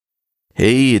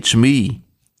Hey, it's me.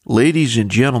 Ladies and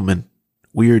gentlemen,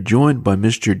 we are joined by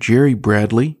Mr. Jerry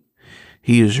Bradley.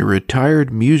 He is a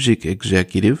retired music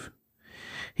executive.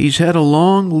 He's had a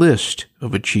long list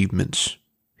of achievements.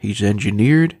 He's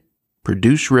engineered,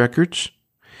 produced records.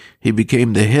 He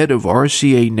became the head of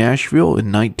RCA Nashville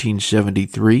in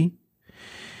 1973.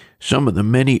 Some of the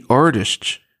many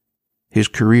artists his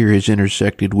career has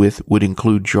intersected with would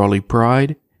include Charley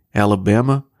Pride,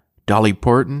 Alabama, Dolly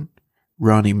Parton,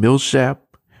 Ronnie Milsap,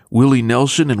 Willie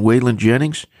Nelson, and Waylon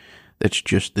Jennings. That's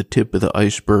just the tip of the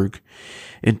iceberg.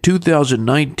 In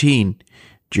 2019,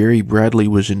 Jerry Bradley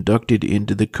was inducted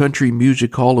into the Country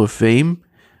Music Hall of Fame,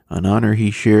 an honor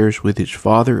he shares with his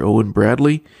father, Owen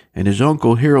Bradley, and his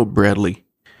uncle, Harold Bradley.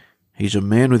 He's a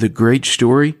man with a great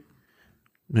story.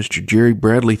 Mr. Jerry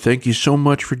Bradley, thank you so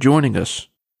much for joining us.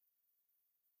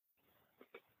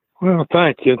 Well,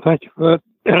 thank you. Thank you for that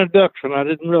introduction. I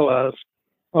didn't realize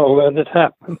all that had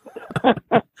happened.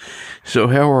 So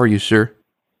how are you, sir?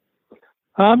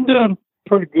 I'm doing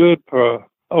pretty good for an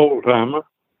old-timer.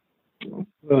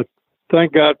 But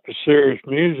thank God for serious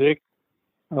music.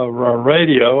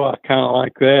 Radio, I kind of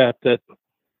like that.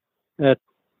 That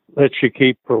lets you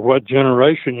keep for what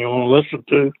generation you want to listen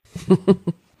to.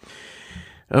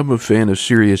 I'm a fan of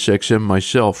Sirius XM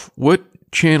myself. What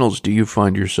channels do you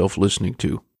find yourself listening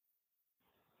to?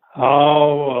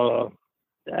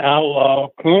 Outlaw,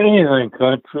 anything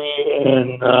country,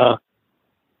 and I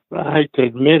hate to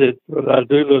admit it, but I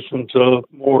do listen to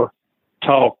more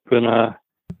talk than I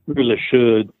really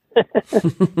should.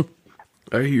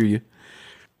 I hear you.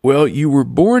 Well, you were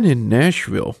born in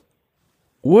Nashville.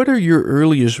 What are your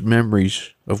earliest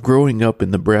memories of growing up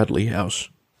in the Bradley house?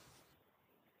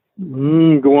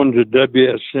 Going to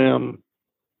WSM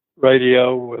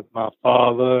radio with my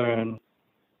father and,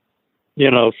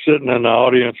 sitting in the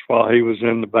audience while he was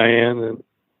in the band. And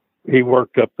he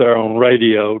worked up there on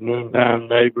radio, Noontime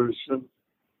Neighbors, and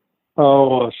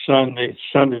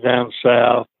Sunday down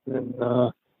south. And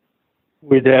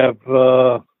we'd have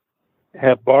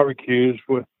barbecues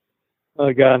with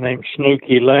a guy named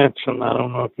Snooky Lanson. I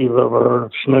don't know if you've ever heard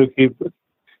of Snooky, but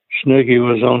Snooky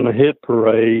was on the hit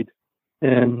parade,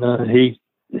 and he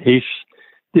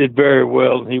did very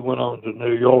well. And he went on to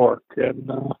New York, and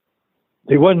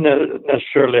he wasn't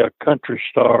necessarily a country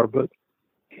star, but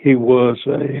he was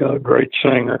a great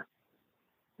singer.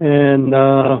 And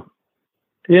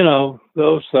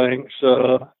those things,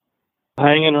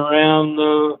 hanging around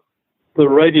the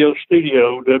radio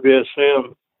studio,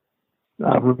 WSM.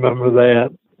 I remember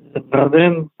that. And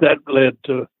then that led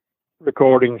to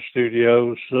recording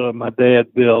studios my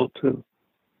dad built. And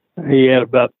he had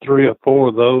about 3 or 4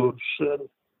 of those. And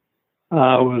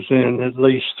I was in at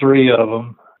least 3 of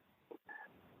them.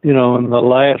 In the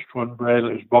last one,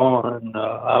 Bradley's Barn,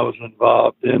 I was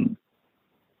involved in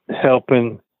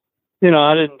helping.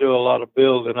 I didn't do a lot of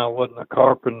building. I wasn't a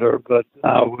carpenter, but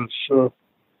I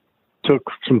took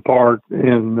some part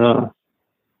in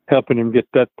helping him get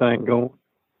that thing going.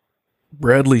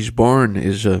 Bradley's Barn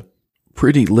is a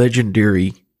pretty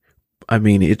legendary. I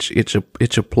mean, it's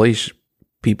a place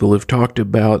people have talked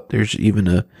about. There's even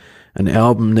an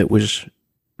album that was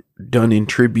done in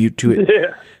tribute to it.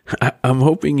 Yeah. I'm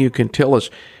hoping you can tell us,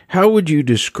 how would you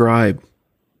describe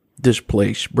this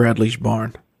place, Bradley's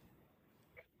Barn?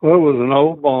 Well, it was an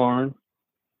old barn,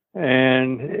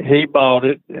 and he bought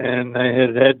it, and they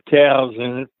had cows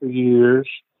in it for years.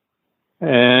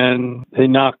 And he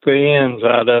knocked the ends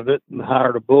out of it and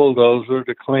hired a bulldozer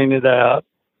to clean it out.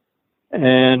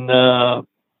 And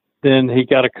then he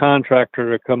got a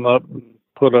contractor to come up and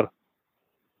put a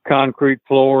concrete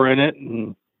floor in it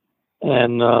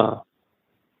and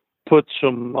put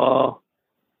some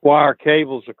wire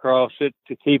cables across it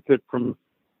to keep it from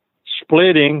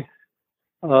splitting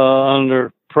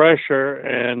under pressure.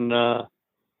 And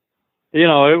it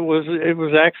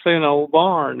was actually an old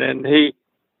barn. And he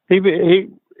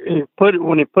put it,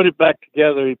 when he put it back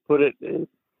together, he put it,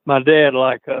 my dad,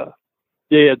 like a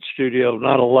dead studio,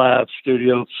 not a live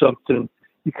studio, something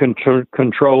you can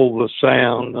control the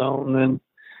sound on. And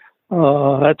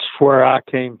that's where I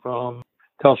came from,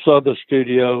 because other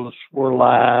studios were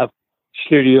live.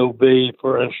 Studio B,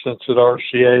 for instance, at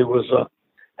RCA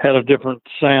had a different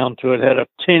sound to it, had a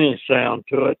tinny sound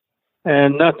to it,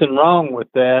 and nothing wrong with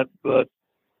that. But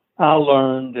I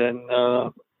learned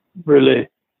and really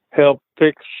helped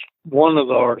fix one of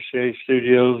the RCA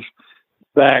studios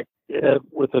back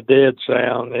with a dead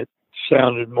sound. It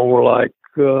sounded more like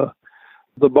the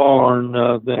barn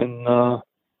than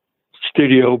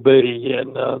Studio B.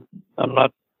 And I'm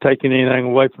not taking anything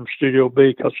away from Studio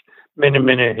B, because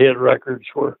many hit records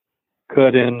were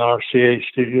cut in RCA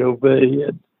Studio B.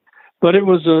 but it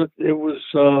was a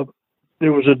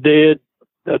dead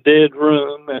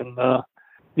room, and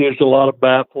used a lot of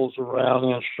baffles around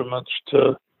instruments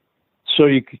so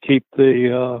you could keep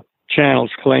the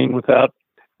channels clean without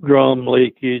drum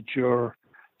leakage or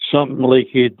something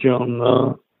leakage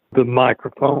on the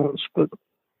microphones. But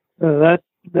that's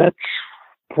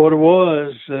what it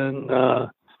was, and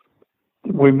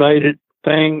we made it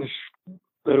things.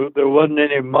 There wasn't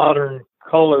any modern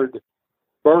colored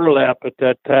burlap at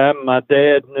that time. My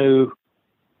dad knew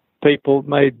people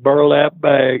made burlap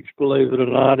bags, believe it or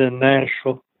not, in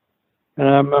Nashville. And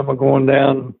I remember going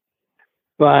down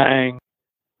buying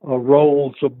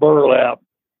rolls of burlap,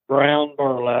 brown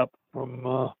burlap,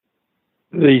 from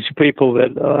these people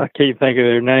that I can't think of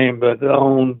their name, but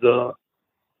owned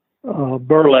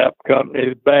burlap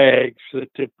company bags that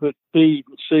they put feed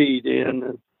and seed in.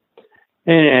 And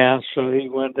anyhow, so he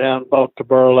went down and bought the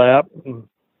burlap, and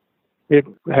it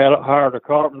hired a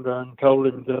carpenter and told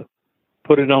him to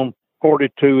put it on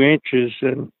 42 inches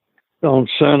and on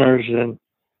centers. And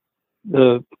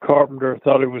the carpenter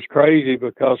thought it was crazy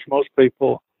because most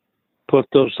people put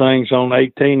those things on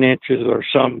 18 inches or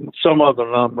some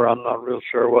other number. I'm not real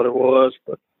sure what it was,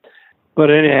 but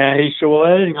anyhow, he said, well,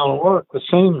 that ain't going to work. The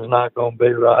seam's not going to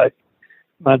be right.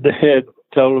 My dad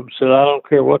told him, said, I don't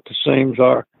care what the seams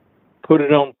are. Put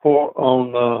it on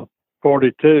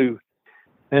 42.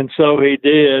 And so he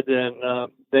did. And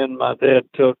then my dad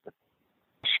took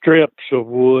strips of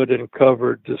wood and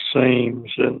covered the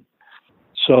seams. And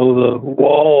so the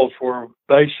walls were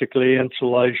basically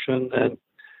insulation and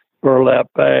burlap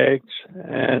bags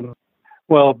and,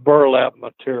 well, burlap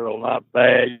material, not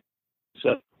bags.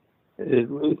 It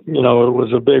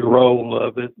was a big roll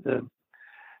of it. And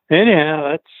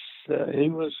anyhow, he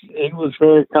was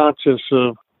very conscious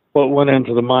of what went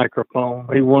into the microphone.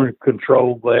 He wanted to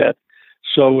control that.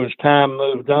 So as time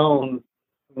moved on,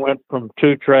 went from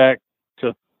 2-track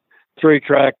to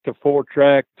 3-track to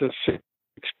 4-track to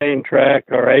 16-track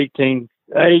or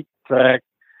 8-track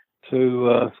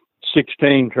to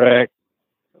 16-track.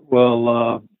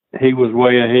 Well, he was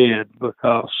way ahead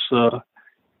because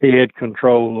he had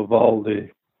control of all the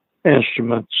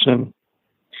instruments, and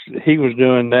he was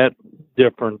doing that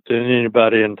different than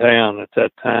anybody in town at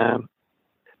that time.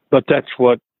 But that's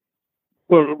what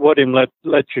him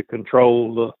let you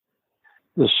control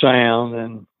the sound.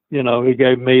 And he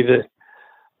gave me the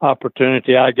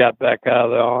opportunity. I got back out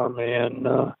of the Army, and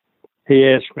he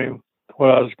asked me what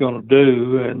I was going to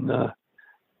do, and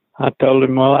I told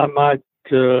him, well, I might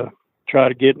try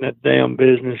to get in that damn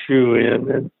business you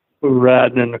in. And we were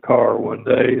riding in the car one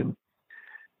day, and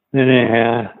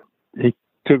anyhow, he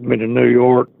took me to New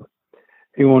York.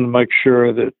 He wanted to make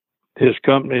sure that his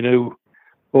company knew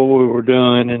what we were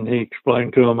doing, and he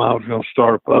explained to them I was going to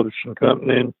start a publishing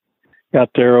company, and got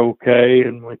there okay.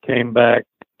 And we came back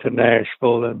to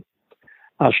Nashville, and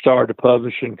I started a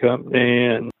publishing company,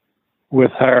 and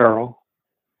with Harold.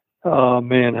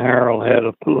 Me and Harold had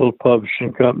a little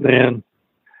publishing company, and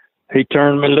he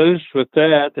turned me loose with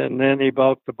that. And then he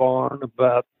bought the barn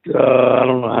about, I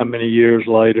don't know how many years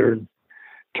later, and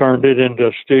turned it into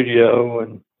a studio.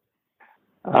 And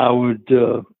I would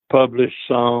publish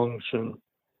songs, and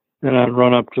then I'd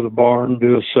run up to the barn and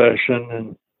do a session.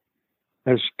 And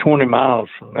it's 20 miles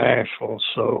from Nashville,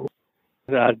 so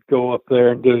I'd go up there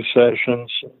and do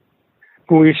sessions.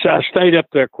 I stayed up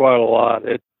there quite a lot.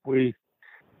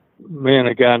 Me and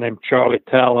a guy named Charley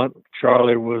Talent.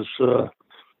 Charley was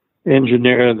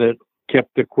engineer that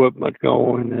kept the equipment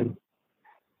going, and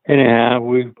anyhow,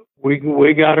 we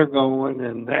got her going.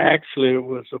 And actually, it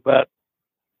was about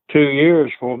 2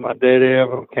 years before my daddy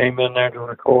ever came in there to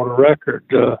record a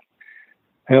record.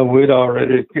 Hell, we'd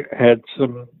already had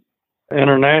some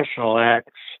international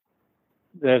acts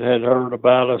that had heard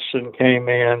about us and came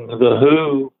in. The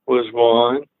Who was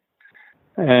one,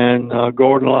 and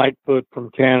Gordon Lightfoot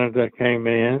from Canada came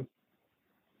in.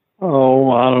 Oh,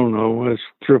 I don't know, it's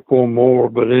 3 or 4 more,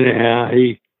 but anyhow,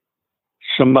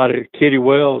 Kitty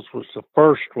Wells was the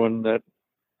first one that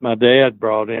my dad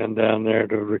brought in down there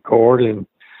to record, and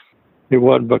it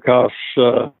wasn't because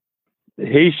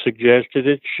he suggested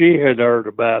it. She had heard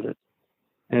about it,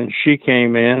 and she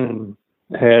came in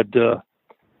and had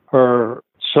her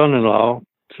son-in-law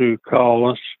to call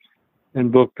us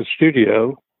and book the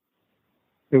studio.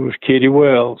 It was Kitty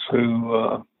Wells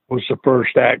who was the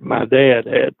first act my dad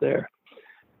had there.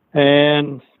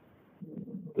 And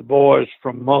the boys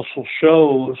from Muscle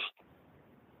Shoals,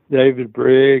 David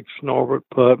Briggs, Norbert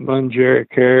Putman, Jerry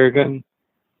Kerrigan,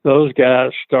 those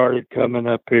guys started coming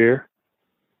up here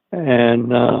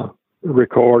and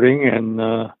recording. And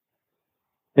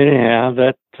anyhow,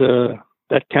 that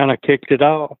kind of kicked it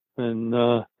off. And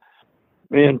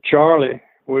me and Charley,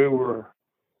 we were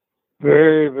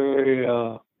very,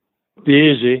 very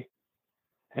busy.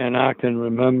 And I can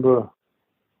remember,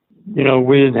 we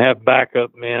didn't have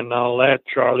backup men and all that.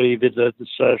 Charley either did the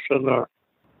session or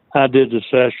I did the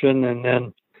session. And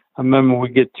then I remember we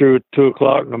get through at 2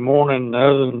 o'clock in the morning, and the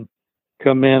other one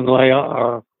come in,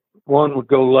 or one would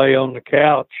go lay on the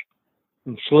couch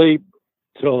and sleep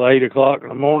till 8 o'clock in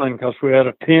the morning because we had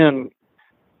a 10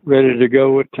 ready to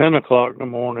go at 10 o'clock in the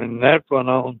morning. And that went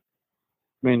on.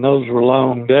 I mean, those were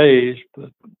long days,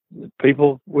 but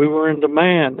we were in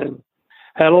demand and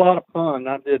had a lot of fun.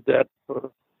 I did that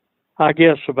for, I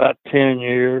guess, about 10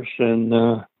 years. And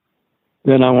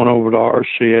then I went over to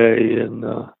RCA and,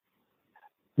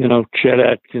 Chet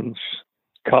Atkins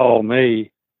called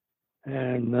me.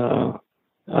 And I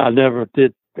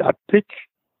pitched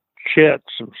Chet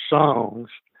some songs,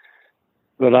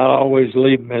 but I always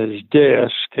leave him at his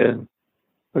desk.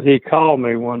 But he called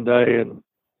me one day, and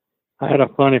I had a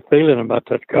funny feeling about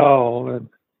that call. And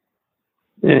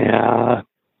I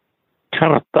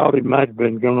kind of thought he might have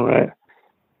been going to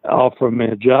offer me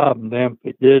a job, and then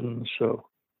he didn't. So,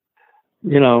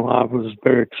 I was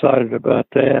very excited about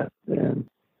that. And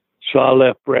so I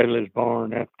left Bradley's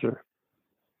Barn after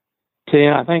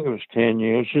 10, I think it was 10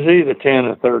 years. It was either 10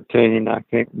 or 13, I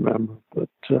can't remember. But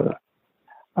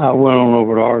I went on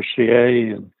over to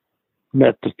RCA and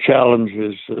met the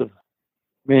challenges of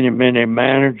many, many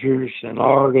managers and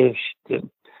artists and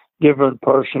different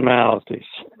personalities.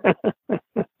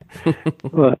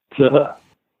 But,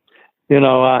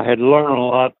 I had learned a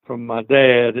lot from my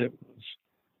dad. It was,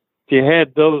 if you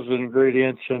had those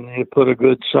ingredients and you put a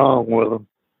good song with them,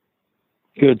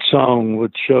 good song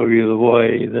would show you the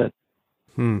way that,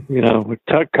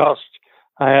 it cost.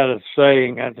 I had a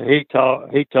saying,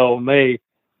 he told me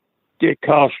it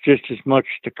costs just as much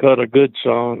to cut a good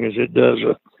song as it does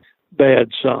a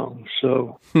bad song.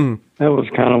 So that was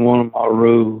kind of one of my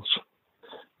rules.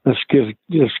 Let's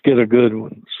get a good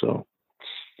one. So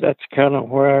that's kind of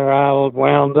where I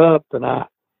wound up. And I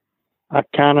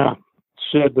kind of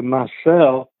said to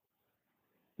myself,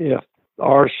 if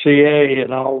RCA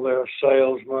and all their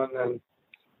salesmen and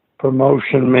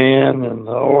promotion men and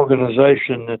the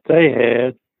organization that they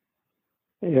had,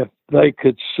 if they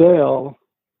could sell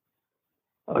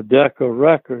a Decca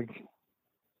record,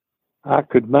 I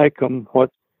could make them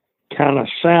what kind of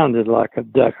sounded like a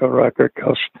Decca record,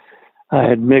 because I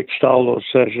had mixed all those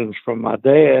sessions from my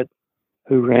dad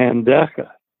who ran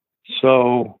Decca.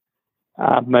 So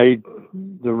I made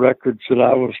the records that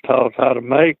I was taught how to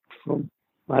make from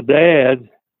my dad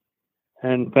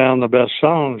and found the best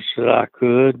songs that I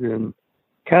could, and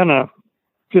kind of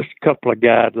just a couple of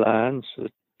guidelines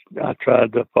that I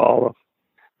tried to follow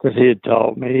that he had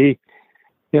taught me.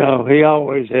 He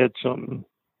always had something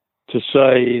to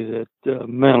say that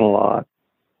meant a lot,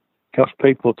 because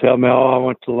people tell me, I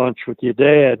went to lunch with your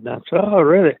dad. And I said, oh,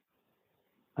 really?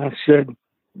 I said,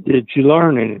 did you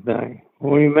learn anything?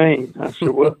 What do you mean? I said,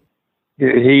 well,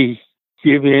 did he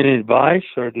give you any advice,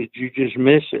 or did you just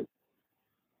miss it?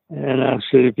 And I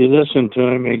said, if you listen to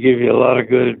him, he'll give you a lot of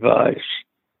good advice.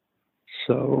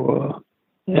 So,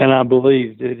 and I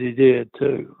believe that he did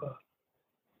too.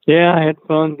 I had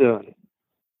fun doing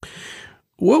it.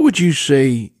 What would you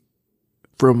say,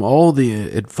 from all the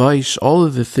advice, all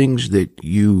of the things that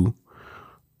you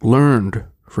learned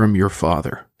from your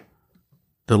father,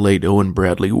 the late Owen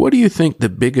Bradley, what do you think the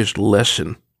biggest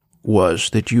lesson was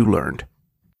that you learned?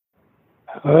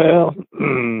 Well,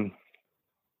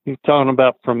 you're talking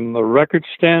about from the record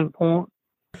standpoint?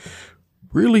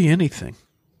 Really anything.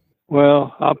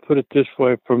 Well, I'll put it this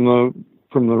way: from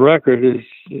the record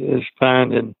is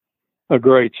finding a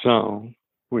great song,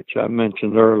 which I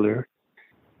mentioned earlier,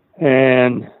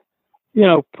 and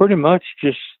pretty much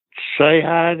just say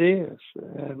how it is,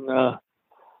 and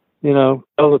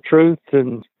tell the truth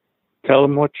and tell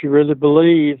them what you really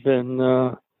believe, and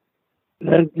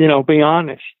be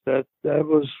honest. That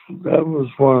was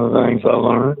one of the things I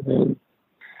learned. And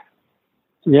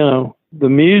the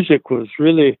music was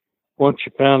really, once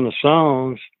you found the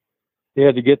songs, you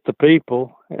had to get the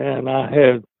people. And I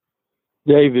had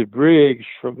David Briggs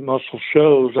from Muscle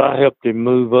Shoals. I helped him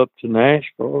move up to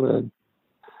Nashville and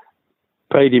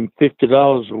paid him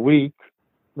 $50 a week.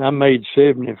 And I made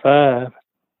 $75.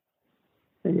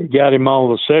 And got him all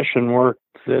the session work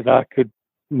that I could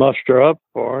muster up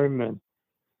for him, and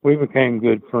we became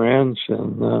good friends.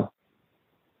 And the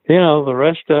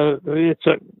rest of it,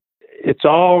 it's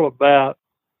all about,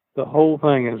 the whole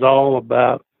thing is all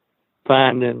about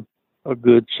finding a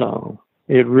good song.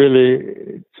 It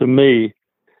really, to me,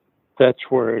 that's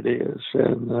where it is.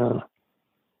 And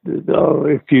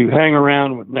if you hang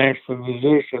around with Nashville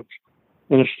musicians,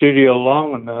 in a studio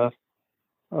long enough,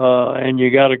 and you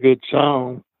got a good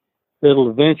song, it'll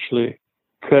eventually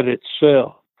cut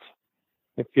itself,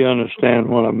 if you understand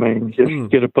what I mean.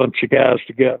 Just get a bunch of guys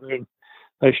together and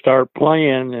they start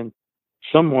playing, and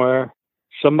somewhere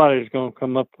somebody's going to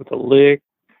come up with a lick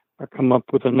or come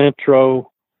up with an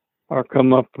intro or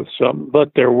come up with something.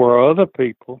 But there were other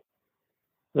people.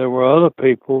 There were other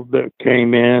people that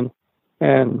came in,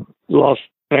 and Los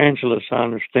Angeles, I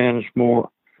understand, is more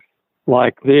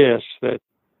like this, that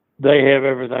they have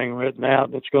everything written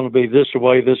out. It's going to be this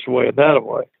way, that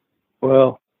way.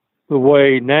 Well, the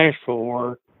way Nashville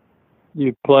worked,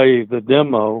 you play the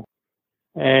demo,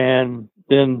 and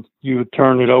then you would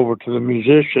turn it over to the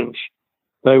musicians.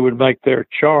 They would make their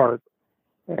chart,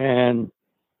 and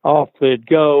off they'd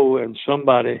go, and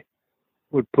somebody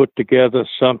would put together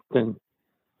something,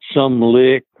 some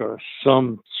lick or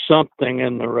something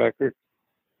in the record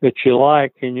that you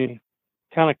like, and you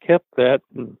kind of kept that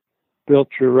and built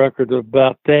your record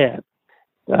about that.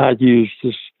 I used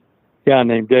this guy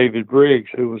named David Briggs,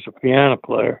 who was a piano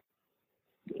player.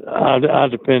 I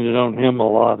depended on him a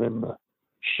lot in the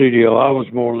studio. I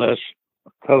was more or less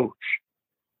a coach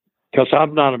because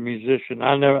I'm not a musician.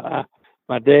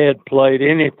 My dad played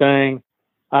anything.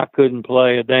 I couldn't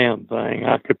play a damn thing.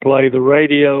 I could play the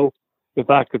radio if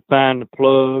I could find the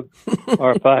plug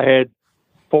or if I had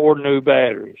 4 new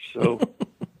batteries. So,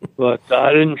 but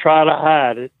I didn't try to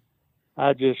hide it.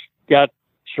 I just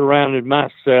surrounded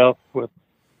myself with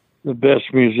the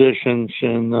best musicians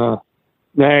in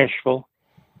Nashville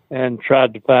and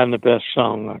tried to find the best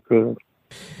song I could.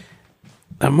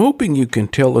 I'm hoping you can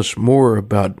tell us more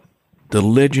about the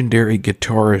legendary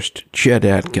guitarist Chet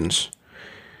Atkins.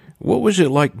 What was it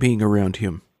like being around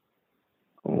him?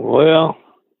 Well,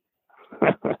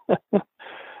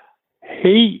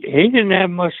 he didn't have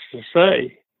much to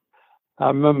say. I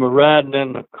remember riding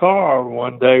in the car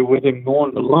one day with him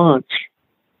going to lunch,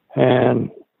 and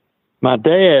my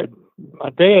dad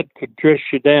could dress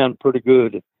you down pretty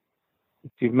good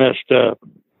if you messed up.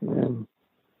 And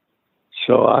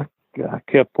so I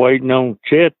kept waiting on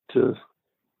Chet to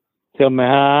tell me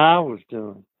how I was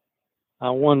doing. I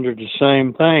wondered the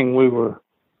same thing. We were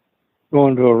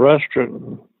going to a restaurant,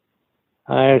 and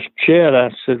I asked Chet,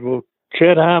 I said, well,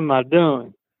 Chet, how am I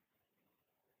doing?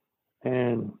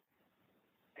 And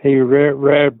he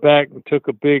read back and took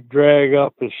a big drag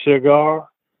off his cigar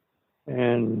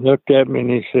and looked at me and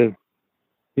he said,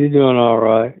 you're doing all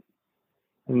right.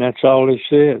 And that's all he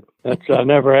said. I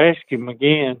never asked him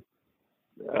again.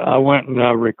 I went and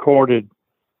I recorded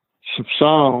some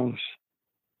songs,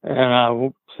 and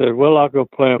I said, well, I'll go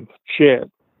play them for Chet.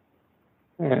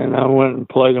 And I went and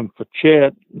played them for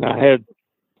Chet, and I had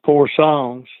 4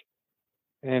 songs,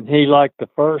 and he liked the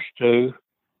first 2,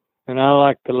 and I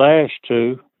liked the last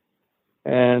 2.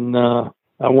 And I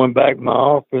went back to my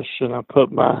office, and I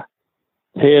put my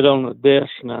head on the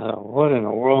desk, and I thought, what in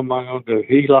the world am I going to do?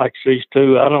 He likes these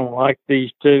 2. I don't like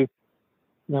these 2.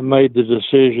 And I made the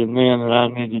decision then that I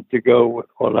needed to go with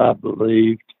what I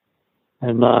believed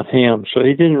and not him. So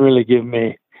he didn't really give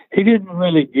me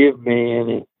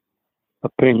any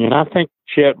opinion. I think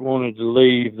Chet wanted to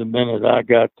leave the minute I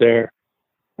got there,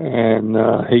 and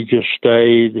he just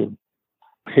stayed, and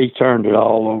he turned it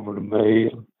all over to me.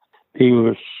 And he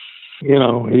was,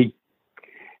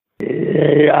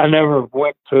 I never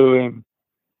went to him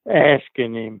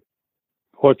asking him,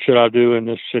 what should I do in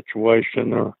this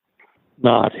situation or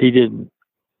not. He didn't,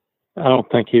 I don't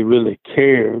think he really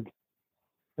cared.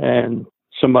 And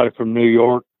somebody from New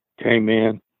York came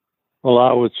in. Well,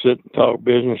 I would sit and talk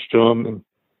business to him, and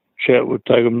Chet would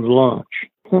take him to lunch.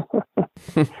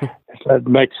 If that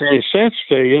makes any sense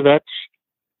to you,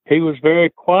 he was very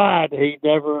quiet. He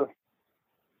never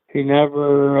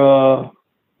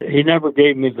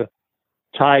gave me the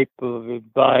type of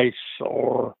advice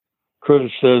or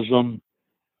criticism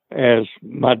as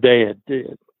my dad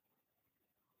did.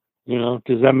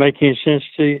 Does that make any sense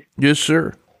to you? Yes,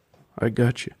 sir. I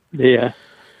got you. Yeah.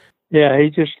 Yeah, he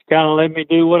just kind of let me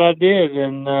do what I did,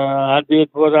 and I did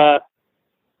what I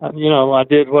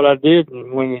did,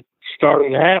 and when it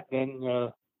started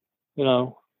happening,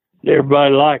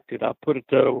 everybody liked it. I put it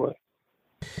that way.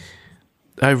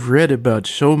 I've read about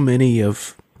so many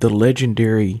of the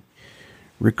legendary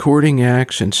recording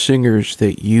acts and singers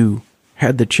that you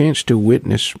had the chance to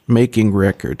witness making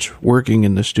records, working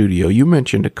in the studio. You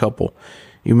mentioned a couple.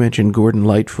 You mentioned Gordon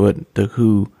Lightfoot, The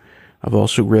Who. I've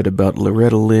also read about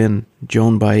Loretta Lynn,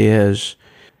 Joan Baez.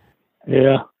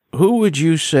 Yeah. Who would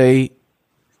you say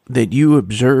that you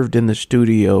observed in the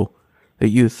studio that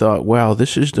you thought, wow,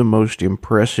 this is the most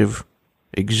impressive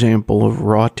example of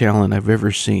raw talent I've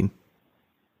ever seen?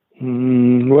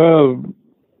 Well,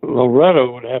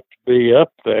 Loretta would have to be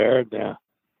up there. Now,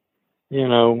 you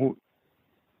know,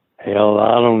 hell,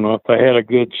 I don't know if they had a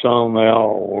good song they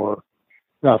all were.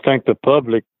 I think the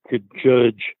public could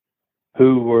judge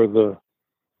who were the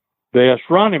best.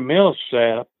 Ronnie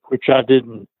Milsap, which I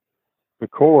didn't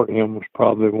record him, was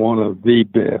probably one of the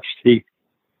best. He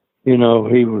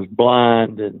was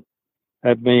blind, and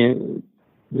that mean,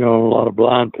 a lot of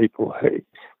blind people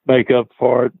make up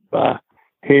for it by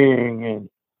hearing, and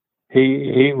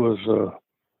he was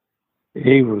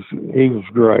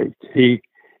great.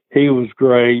 He was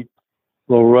great.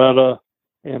 Loretta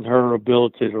and her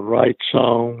ability to write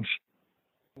songs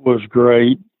was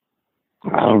great.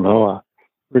 I don't know. I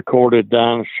recorded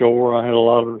Dinah Shore. I had a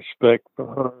lot of respect for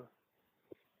her.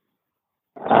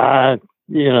 I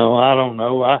don't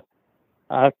know.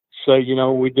 I say,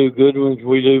 we do good ones,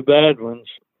 we do bad ones.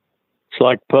 It's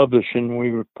like publishing.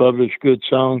 We would publish good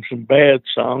songs and bad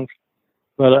songs.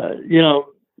 But,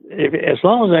 as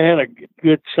long as they had a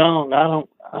good song, I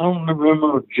don't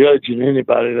remember judging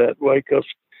anybody that way, because,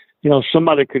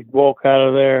 somebody could walk out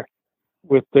of there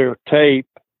with their tape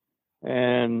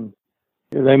and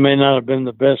they may not have been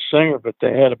the best singer, but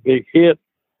they had a big hit,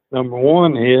 number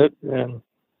one hit. And,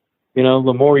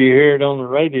 the more you hear it on the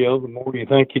radio, the more you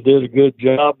think you did a good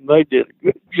job, and they did a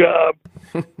good job.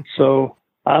 So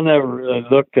I never really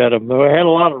looked at them, though I had a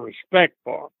lot of respect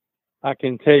for them. I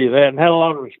can tell you that, and had a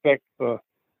lot of respect for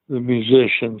the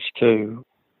musicians too.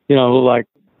 Like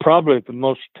probably the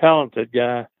most talented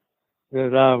guy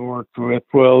that I worked with,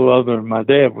 well, other than my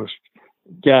dad, was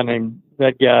a guy named,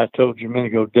 that guy I told you a minute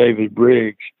ago, David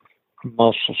Briggs, from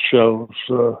Muscle Shoals.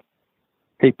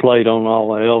 He played on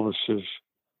all of Elvis's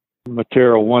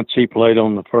material once he played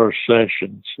on the first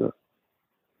sessions.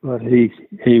 But he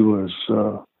was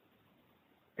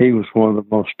one of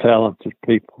the most talented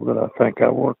people that I think I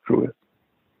worked with.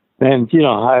 And,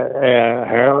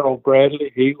 Harold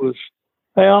Bradley,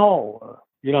 they all were.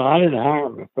 I didn't hire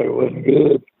them if they wasn't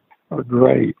good or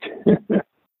great.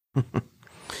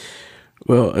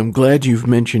 Well, I'm glad you've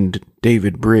mentioned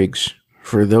David Briggs.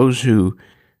 For those who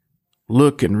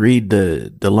look and read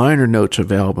the liner notes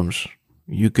of albums,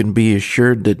 you can be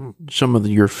assured that some of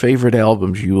your favorite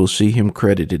albums, you will see him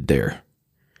credited there.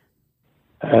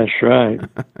 That's right.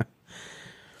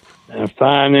 A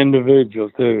fine individual,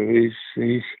 too.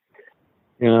 He's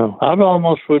I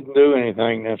almost wouldn't do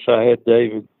anything unless I had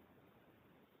David.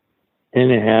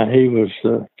 Anyhow, he was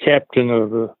the captain of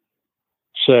the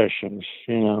sessions,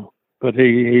 but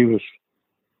he was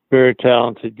a very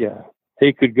talented guy.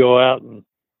 He could go out and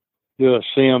do a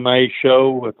CMA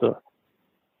show with a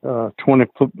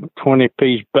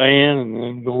 20-piece band and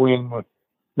then go in with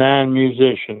 9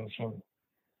 musicians and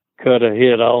cut a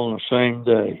hit all on the same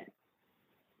day.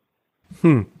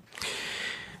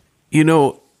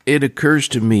 It occurs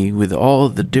to me, with all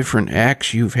of the different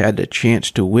acts you've had a chance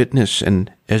to witness,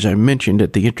 and as I mentioned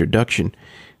at the introduction,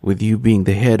 with you being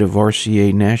the head of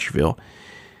RCA Nashville,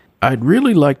 I'd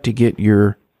really like to get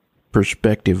your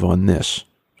perspective on this.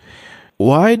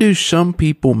 Why do some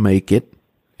people make it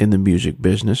in the music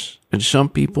business and some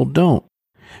people don't?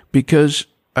 Because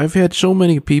I've had so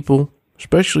many people,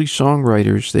 especially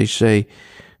songwriters, they say,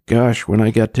 gosh, when I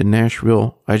got to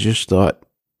Nashville, I just thought,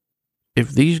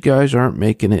 if these guys aren't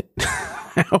making it,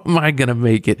 how am I going to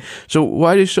make it? So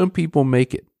why do some people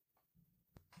make it?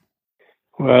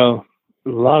 Well, a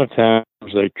lot of times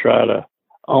they try to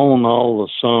own all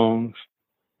the songs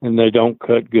and they don't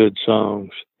cut good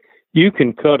songs. You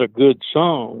can cut a good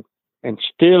song and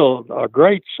still, a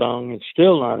great song, and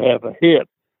still not have a hit.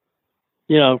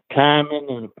 Timing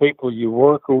and the people you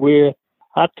work with.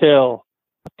 I told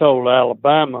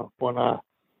Alabama when I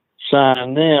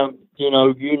signed them,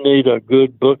 you need a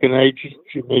good booking agent,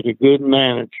 you need a good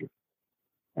manager.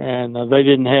 And they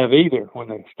didn't have either when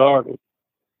they started.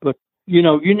 But, you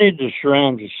need to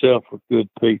surround yourself with good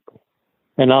people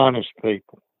and honest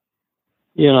people.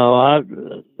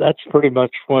 That's pretty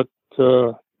much what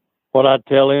I'd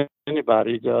tell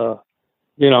anybody.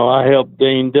 I helped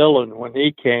Dean Dillon when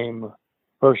he came.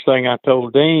 First thing I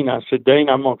told Dean, I said, Dean,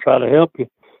 I'm going to try to help you.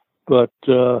 But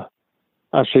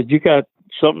I said,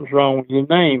 something's wrong with your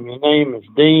name. Your name is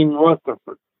Dean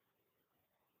Rutherford.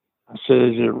 I said,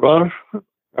 is it Rutherford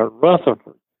or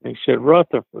Rutherford? He said,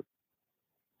 Rutherford.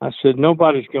 I said,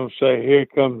 nobody's going to say, here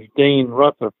comes Dean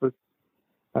Rutherford.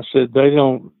 I said,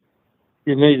 you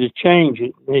need to change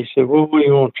it. And he said, well, what do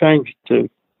you want to change it to?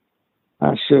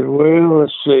 I said, well,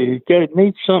 let's see. You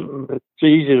need something that's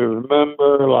easy to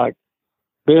remember, like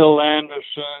Bill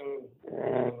Anderson,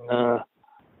 and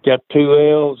got 2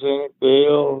 L's in it,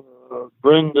 Bill.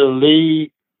 Brenda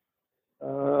Lee.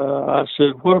 I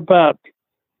said, what about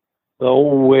the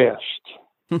Old West?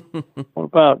 What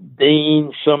about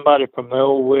Dean, somebody from the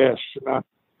Old West? And I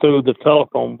threw the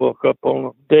telephone book up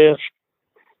on the desk.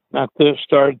 And I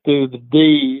started through the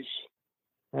D's,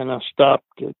 and I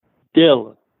stopped at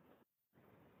Dylan.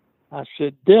 I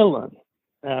said, Dylan.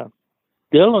 Now,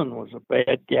 Dylan was a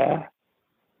bad guy.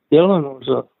 Dylan was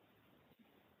a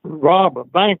robber,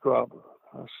 bank robber.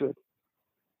 I said,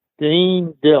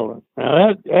 Dean Dylan.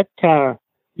 Now, that kind of,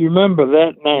 you remember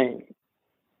that name.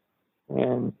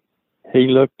 And he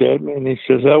looked at me and he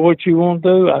says, is that what you want to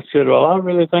do? I said, well, I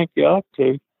really think you ought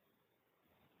to.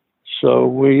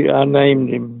 So I named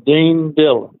him Dean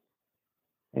Dillon.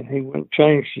 And he went and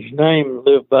changed his name and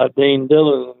lived by Dean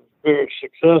Dillon and was very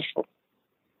successful.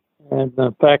 And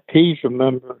in fact, he's a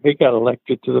member. He got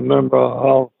elected to the Member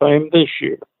Hall of Fame this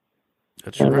year.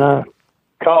 That's and right.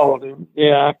 I called him.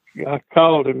 Yeah, I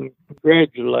called him and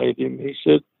congratulated him. He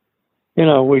said,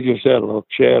 we just had a little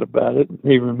chat about it. And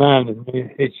he reminded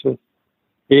me, he said,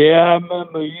 yeah, I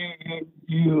remember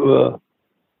you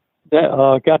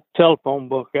got the telephone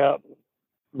book out and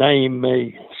named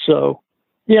me. So,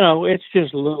 it's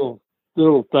just little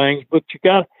things, but you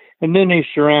got, and then he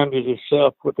surrounded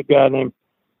himself with a guy named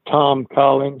Tom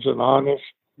Collins, an honest,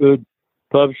 good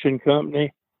publishing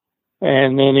company.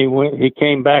 And then he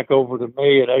came back over to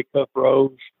me at A Cup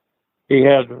Rose. He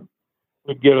had to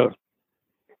get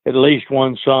at least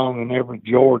one song in every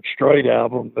George Strait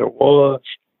album there was.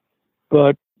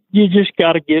 But you just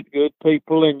got to get good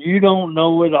people, and you don't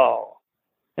know it all.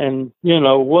 And,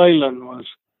 Waylon was,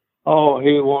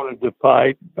 he wanted to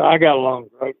fight. I got along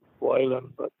great with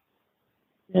Waylon, but,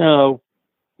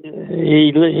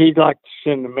 he'd like to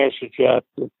send a message out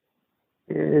that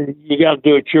you got to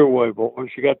do it your way, boys.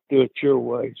 You got to do it your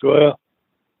way. So, well,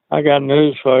 I got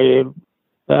news for you.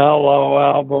 The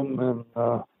Outlaw album and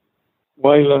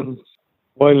Waylon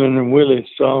and Willie's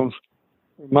songs,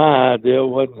 my idea,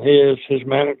 wasn't his. His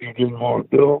manager didn't want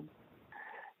to do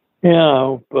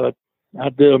them. But I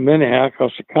did them anyhow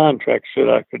because the contract said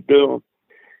I could do them.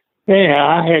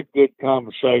 Anyhow, I had good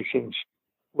conversations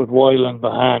with Waylon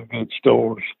behind good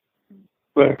stores,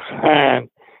 behind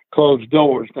closed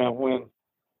doors. Now,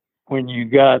 when you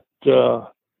got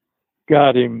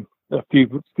him, a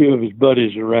few of his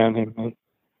buddies around him,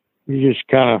 you just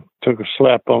kind of took a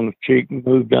slap on the cheek and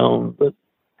moved on. But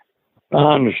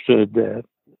I understood that.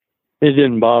 It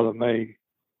didn't bother me.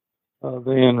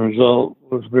 The end result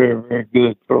was very, very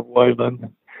good for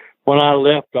Waylon. When I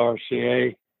left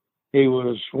RCA, he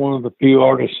was one of the few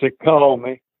artists that called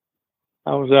me.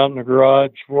 I was out in the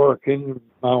garage working.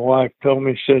 My wife told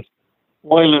me, she said,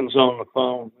 Waylon's on the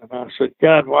phone. And I said,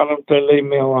 God, why don't they leave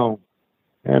me alone?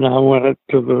 And I went up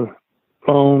to the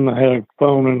phone. I had a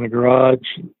phone in the garage.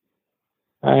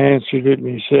 I answered it, and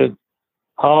he said,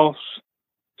 Hoss,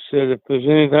 said, if there's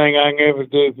anything I can ever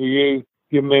do for you,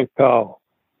 give me a call.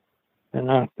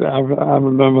 And I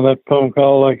remember that phone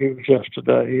call like it was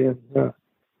yesterday. And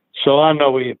so I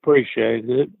know he appreciated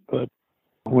it, but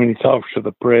when he talks to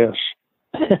the press,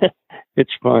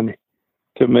 it's funny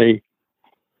to me.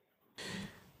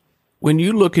 When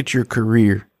you look at your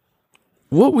career,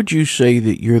 what would you say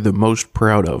that you're the most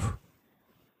proud of?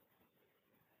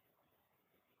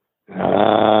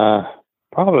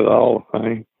 Probably the whole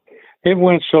thing. It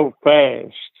went so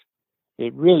fast.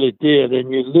 It really did. And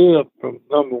you lived from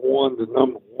number one to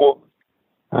number one.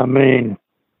 I mean,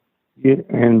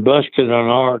 and busted an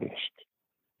artist.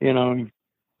 That's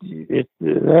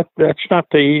not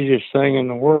the easiest thing in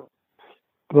the world.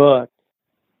 But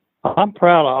I'm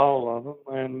proud of all of them.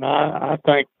 And I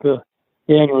think the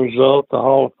end result, the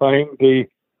Hall of Fame, be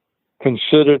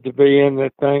considered to be in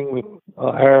that thing with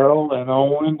Harold and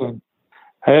Owen and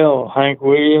Hank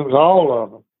Williams, all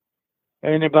of them.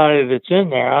 Anybody that's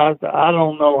in there, I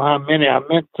don't know how many. I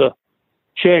meant to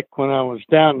check when I was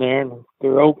down there, and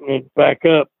they're opening it back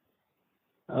up.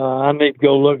 I need to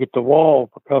go look at the wall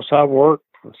because I worked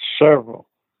with several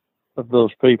of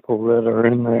those people that are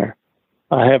in there.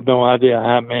 I have no idea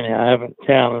how many. I haven't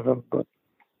counted them, but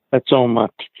that's on my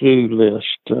to-do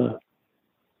list.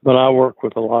 But I work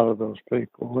with a lot of those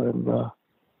people, and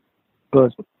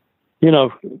but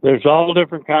there's all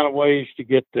different kind of ways to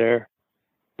get there,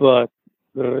 but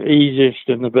the easiest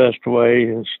and the best way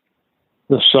is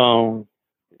the song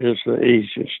is the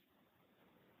easiest,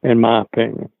 in my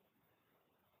opinion.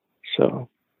 So,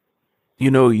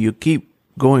 you keep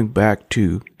going back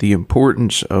to the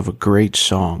importance of a great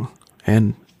song,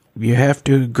 and you have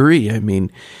to agree. I mean,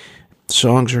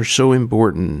 songs are so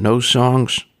important. No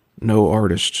songs, no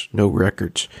artists, no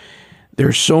records.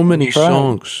 There's so many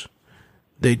songs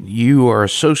that you are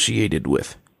associated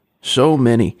with. So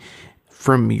many.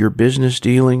 From your business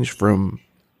dealings, from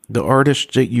the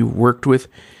artists that you worked with.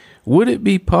 Would it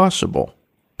be possible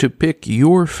to pick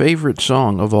your favorite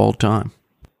song of all time?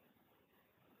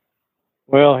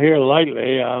 Well, here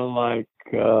lately, I like,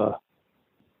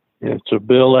 it's a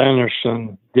Bill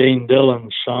Anderson, Dean Dillon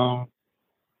song,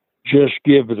 Just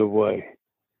Give It Away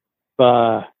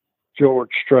by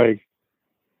George Strait.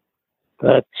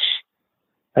 That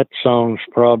song's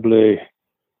probably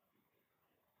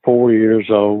 4 years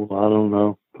old. I don't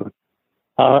know, but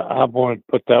I wanted to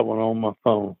put that one on my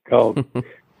phone, called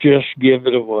Just Give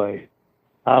It Away.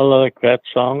 I like that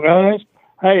song, guys.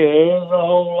 Hey, there's a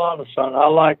whole lot of songs. I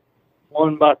like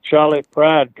one by Charley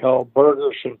Pride called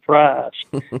Burgers and Fries.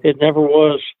 It never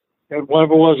was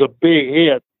a big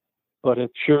hit, but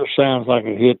it sure sounds like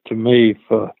a hit to me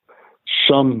for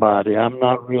somebody. I'm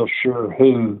not real sure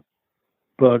who,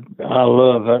 but I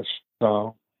love that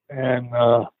song. And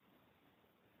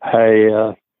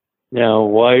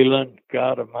Waylon,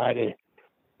 God Almighty,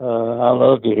 I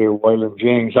love to hear Waylon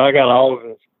Jennings. I got all of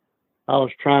it. I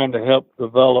was trying to help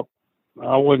develop.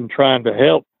 I wasn't trying to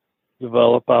help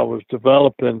develop. I was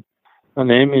developing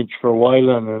an image for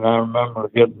Waylon, and I remember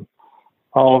getting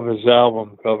all of his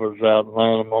album covers out and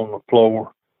laying them on the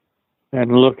floor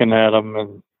and looking at them,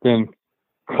 and then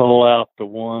cull out the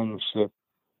ones that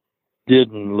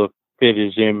didn't fit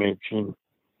his image, and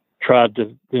tried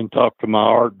to then talk to my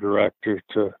art director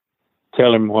to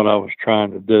tell him what I was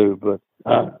trying to do. But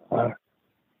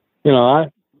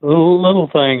little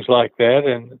things like that,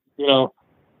 and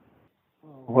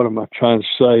what am I trying to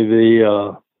say?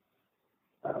 The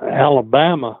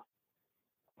Alabama,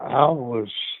 I was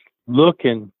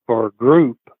looking for a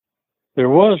group. There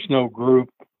was no group.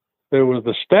 There were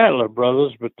the Statler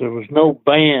brothers, but there was no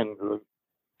band group.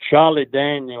 Charlie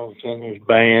Daniels and his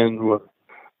band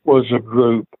was a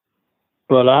group,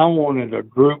 but I wanted a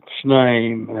group's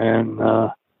name, and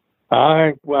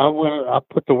I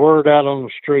put the word out on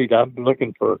the street. I'm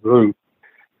looking for a group.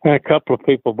 And a couple of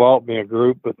people bought me a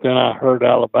group, but then I heard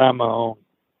Alabama on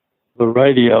the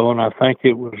radio, and I think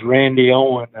it was Randy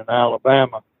Owen in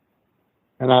Alabama.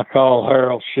 And I called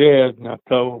Harold Shedd, and I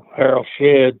told Harold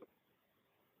Shedd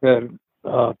that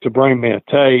to bring me a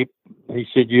tape. He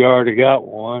said, "You already got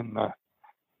one." And I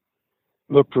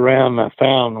looked around, and I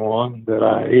found one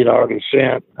that he'd already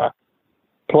sent. I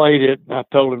played it, and I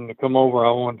told him to come over.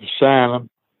 I wanted to sign him.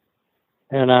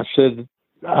 And I said,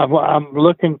 I'm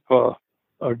looking for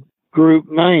a group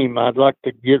name. I'd like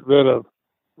to get rid of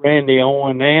Randy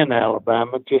Owen and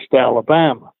Alabama, just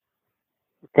Alabama,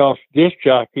 because disc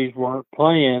jockeys weren't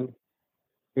playing.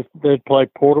 If they'd play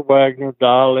Porter Wagner,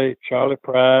 Dolly, Charley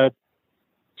Pride,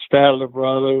 Statler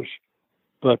Brothers,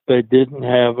 but they didn't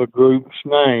have a group's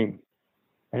name.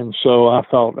 And so I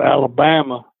thought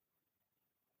Alabama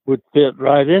would fit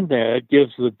right in there. It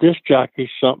gives the disc jockey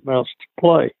something else to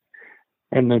play.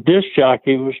 And the disc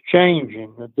jockey was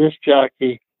changing. The disc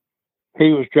jockey,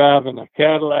 he was driving a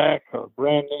Cadillac or a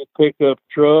brand new pickup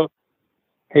truck.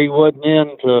 He wasn't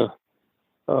into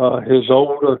his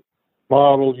older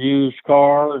model used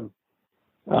car, and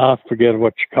I forget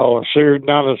what you call it,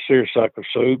 not a seersucker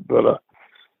suit, but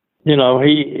he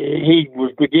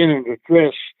was beginning to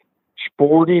dress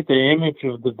sporty. The image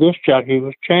of the disc jockey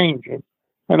was changing,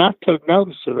 and I took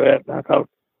notice of that, and I thought,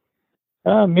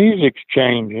 music's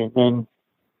changing, and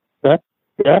that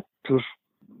was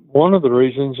one of the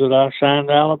reasons that I signed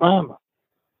Alabama.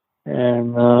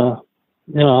 And,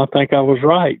 I think I was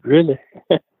right, really.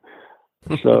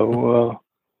 So,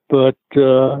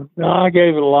 I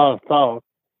gave it a lot of thought.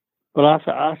 But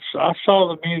I saw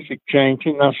the music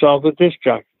changing. I saw the disc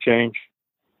jockey change.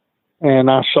 And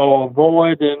I saw a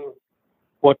void in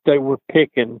what they were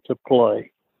picking to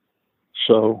play.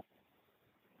 So,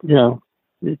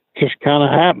 it just kind of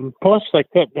happened. Plus, they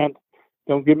cut down.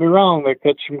 Don't get me wrong, they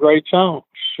cut some great songs.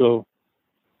 So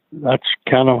that's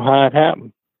kind of how it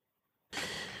happened.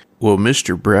 Well,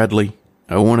 Mr. Bradley,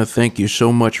 I want to thank you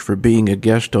so much for being a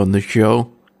guest on the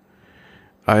show.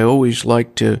 I always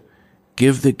like to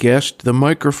give the guest the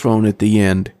microphone at the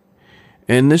end.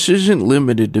 And this isn't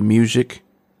limited to music.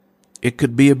 It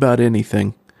could be about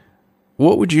anything.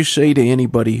 What would you say to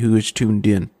anybody who is tuned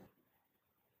in?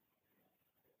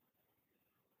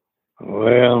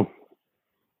 Well,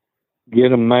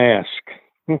 get a mask.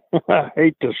 I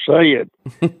hate to say it,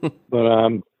 but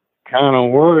I'm kind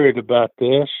of worried about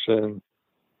this. And,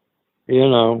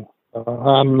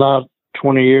 I'm not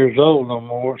 20 years old no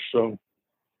more, so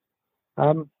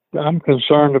I'm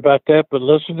concerned about that. But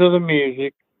listen to the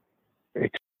music,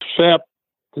 accept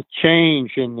the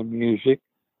change in the music,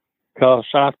 because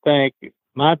I think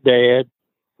my dad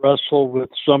wrestled with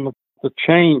some of the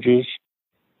changes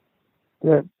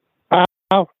that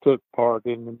I took part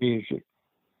in the music.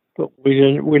 but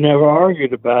we never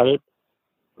argued about it.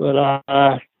 But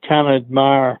I kind of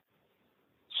admire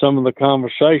some of the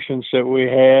conversations that we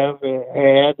had,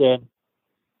 and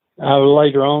I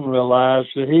later on realized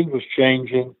that he was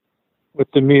changing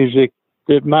with the music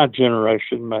that my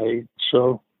generation made.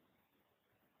 So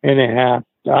anyhow,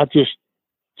 I just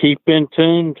keep in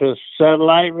tune to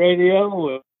satellite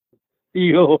radio.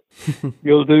 You'll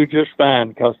do just fine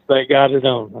because they got it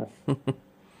on there.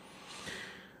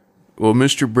 Well,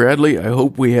 Mr. Bradley, I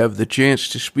hope we have the chance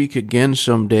to speak again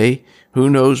someday.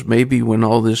 Who knows, maybe when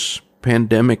all this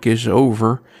pandemic is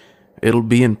over, it'll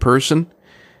be in person.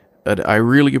 But I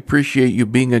really appreciate you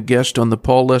being a guest on the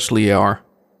Paul Leslie Hour.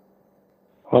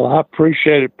 Well, I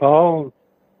appreciate it, Paul.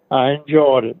 I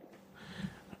enjoyed it.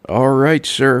 All right,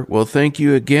 sir. Well, thank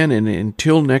you again, and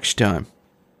until next time.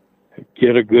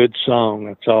 Get a good song.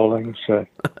 That's all I can say.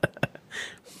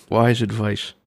 Wise advice.